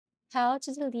How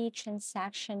to delete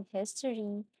transaction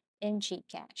history in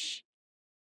GCash.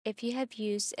 If you have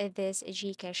used this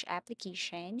GCash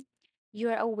application, you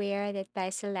are aware that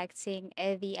by selecting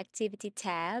the Activity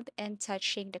tab and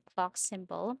touching the clock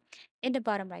symbol in the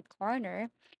bottom right corner,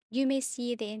 you may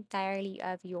see the entirety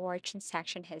of your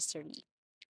transaction history.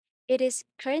 It is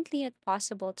currently not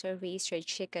possible to erase your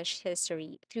GCash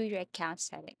history through your account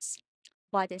settings.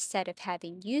 But instead of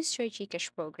having used your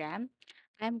GCash program,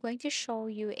 I'm going to show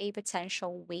you a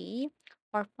potential way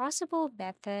or possible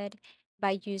method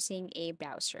by using a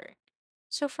browser.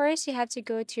 So first, you have to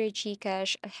go to your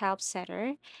GCash Help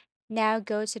Center. Now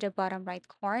go to the bottom right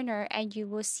corner and you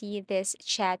will see this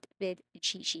chat with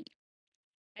Gigi.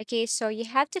 Okay, so you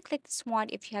have to click this one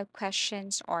if you have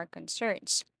questions or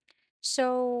concerns.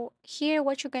 So here,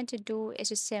 what you're going to do is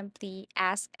to simply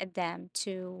ask them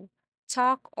to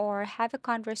talk or have a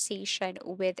conversation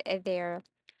with their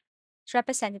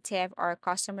representative or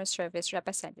customer service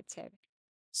representative.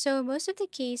 So most of the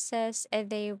cases,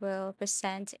 they will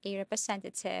present a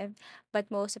representative, but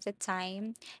most of the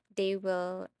time, they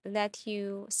will let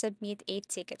you submit a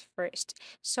ticket first.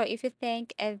 So if you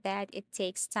think that it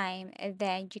takes time,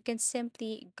 then you can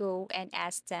simply go and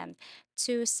ask them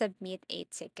to submit a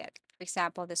ticket. For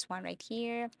example, this one right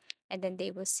here, and then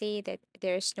they will say that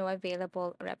there's no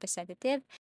available representative.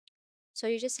 So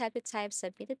you just have to type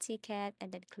submit a ticket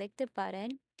and then click the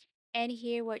button, and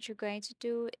here, what you're going to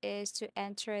do is to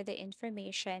enter the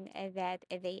information that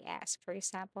they ask. For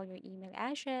example, your email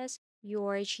address,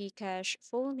 your GCash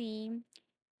full name,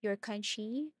 your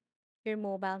country, your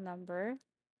mobile number,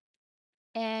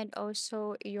 and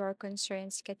also your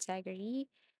concerns category.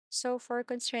 So for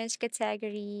concerns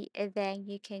category, then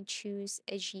you can choose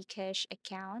a GCash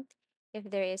account. If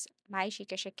there is my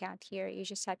GCash account here, you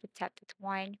just have to tap that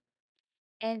one,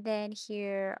 and then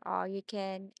here, you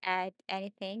can add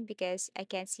anything because I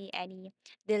can't see any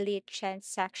delete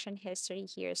transaction history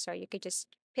here. So you could just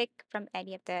pick from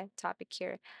any of the topic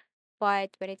here.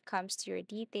 But when it comes to your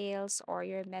details or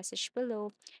your message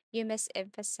below, you must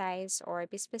emphasize or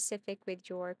be specific with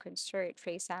your concern.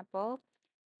 For example,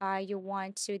 you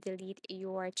want to delete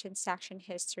your transaction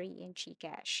history in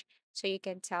GCash. So you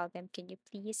can tell them, can you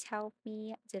please help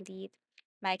me delete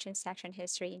my transaction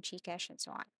history in GCash and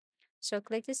so on. So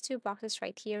click these two boxes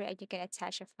right here and you can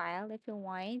attach a file if you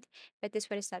want, but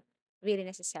this one is not really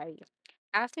necessary.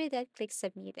 After that, click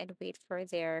submit and wait for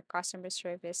their customer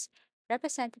service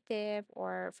representative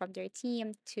or from their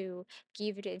team to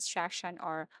give you the instruction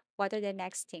or what are the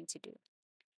next thing to do.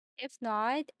 If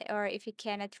not, or if you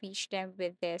cannot reach them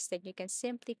with this, then you can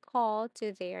simply call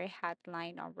to their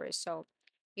hotline number. So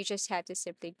you just have to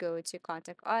simply go to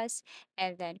contact us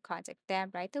and then contact them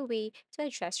right away to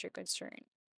address your concern.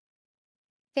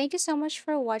 Thank you so much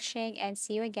for watching and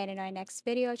see you again in our next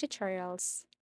video tutorials.